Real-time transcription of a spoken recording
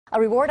A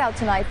reward out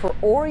tonight for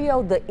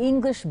Oreo, the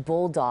English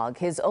Bulldog.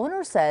 His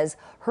owner says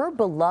her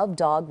beloved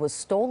dog was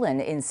stolen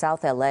in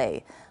South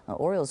L.A. Now,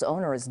 Oreo's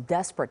owner is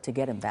desperate to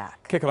get him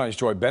back. KCAL's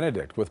Joy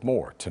Benedict with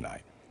more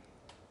tonight.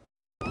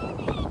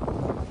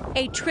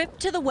 A trip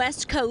to the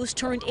West Coast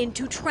turned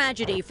into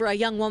tragedy for a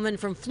young woman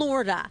from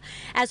Florida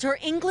as her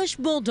English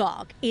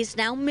Bulldog is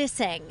now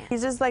missing.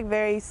 He's just like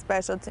very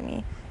special to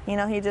me. You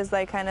know, he just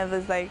like kind of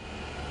is like,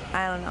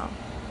 I don't know.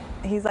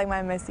 He's like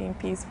my missing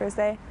piece per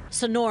se.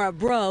 Sonora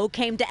Breault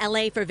came to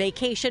L.A. for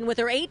vacation with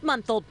her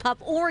 8-month-old pup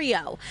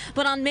Oreo.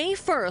 But on May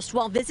 1st,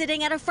 while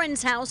visiting at a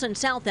friend's house in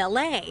South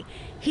L.A.,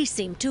 he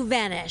seemed to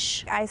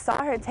vanish. I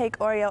saw her take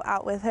Oreo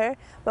out with her,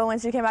 but when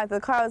she came back to the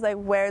car, I was like,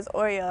 where's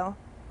Oreo?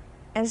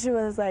 And she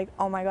was like,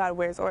 oh my God,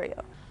 where's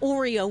Oreo?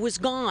 Oreo was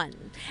gone,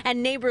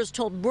 and neighbors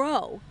told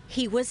Breault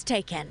he was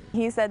taken.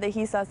 He said that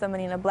he saw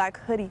somebody in a black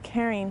hoodie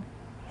carrying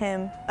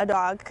him, a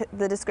dog,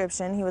 the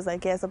description. He was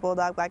like, yes, a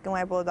bulldog, black and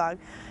white bulldog,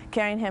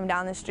 carrying him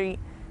down the street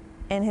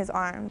in his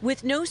arms.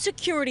 With no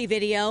security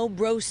video,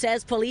 Breault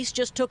says police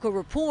just took a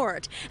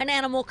report, and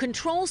animal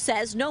control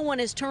says no one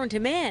has turned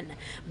him in.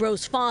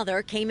 Breault's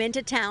father came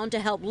into town to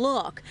help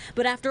look,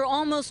 but after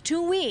almost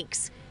 2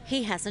 weeks,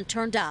 he hasn't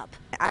turned up.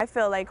 I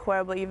feel like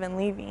horrible even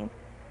leaving,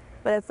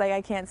 but it's like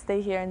I can't stay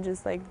here and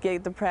just like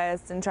get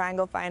depressed and try and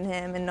go find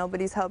him, and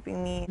nobody's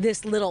helping me.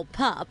 This little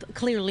pup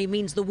clearly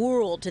means the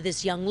world to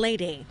this young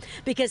lady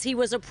because he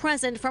was a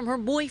present from her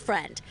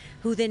boyfriend,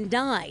 who then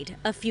died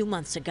a few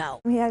months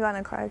ago. He had gotten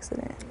in a car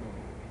accident.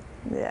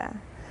 Yeah,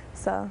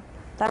 so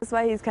that's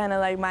why he's kind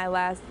of like my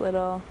last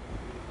little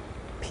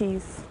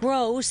piece.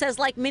 Breault says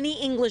like many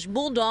English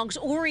Bulldogs,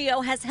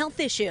 Oreo has health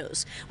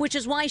issues, which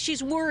is why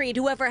she's worried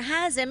whoever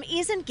has him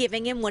isn't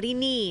giving him what he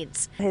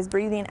needs. His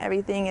breathing,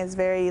 everything is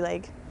very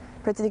like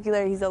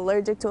particular. He's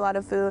allergic to a lot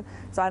of food,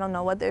 so I don't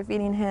know what they're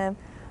feeding him.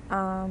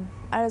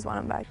 I just want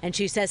him back. And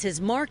she says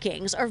his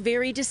markings are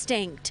very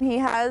distinct. He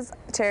has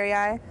cherry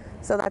eye,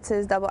 so that's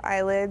his double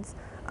eyelids.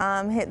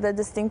 The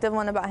distinctive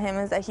one about him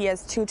is that he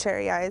has 2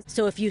 cherry eyes.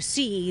 So if you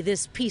see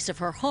this piece of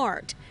her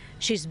heart,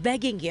 she's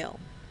begging you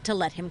to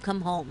let him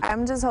come home.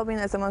 I'm just hoping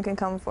that someone can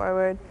come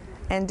forward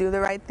and do the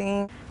right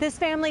thing. This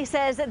family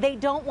says that they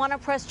don't want to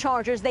press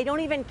charges. They don't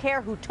even care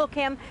who took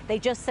him. They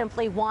just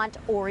simply want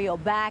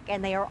Oreo back,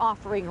 and they are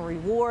offering a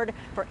reward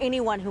for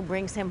anyone who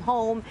brings him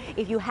home.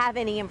 If you have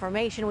any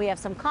information, we have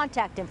some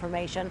contact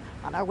information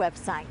on our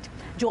website.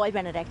 Joy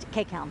Benedict,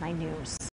 KCAL 9 News.